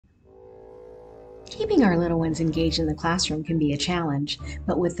Keeping our little ones engaged in the classroom can be a challenge,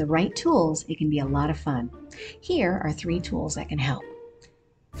 but with the right tools, it can be a lot of fun. Here are 3 tools that can help.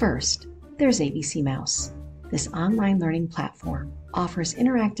 First, there's ABC-Mouse. This online learning platform offers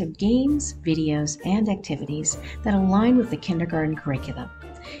interactive games, videos, and activities that align with the kindergarten curriculum.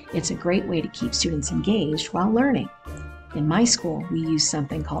 It's a great way to keep students engaged while learning. In my school, we use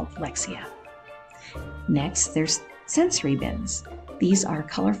something called Lexia. Next, there's sensory bins. These are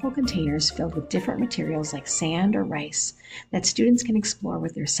colorful containers filled with different materials like sand or rice that students can explore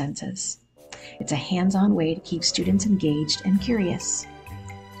with their senses. It's a hands-on way to keep students engaged and curious.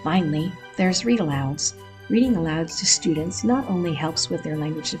 Finally, there's read-alouds. Reading aloud to students not only helps with their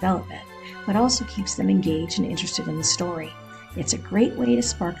language development, but also keeps them engaged and interested in the story. It's a great way to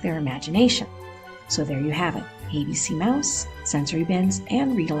spark their imagination. So there you have it, ABC-Mouse, sensory bins,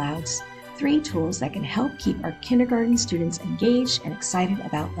 and read-alouds. 3 tools that can help keep our kindergarten students engaged and excited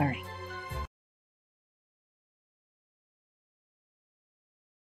about learning.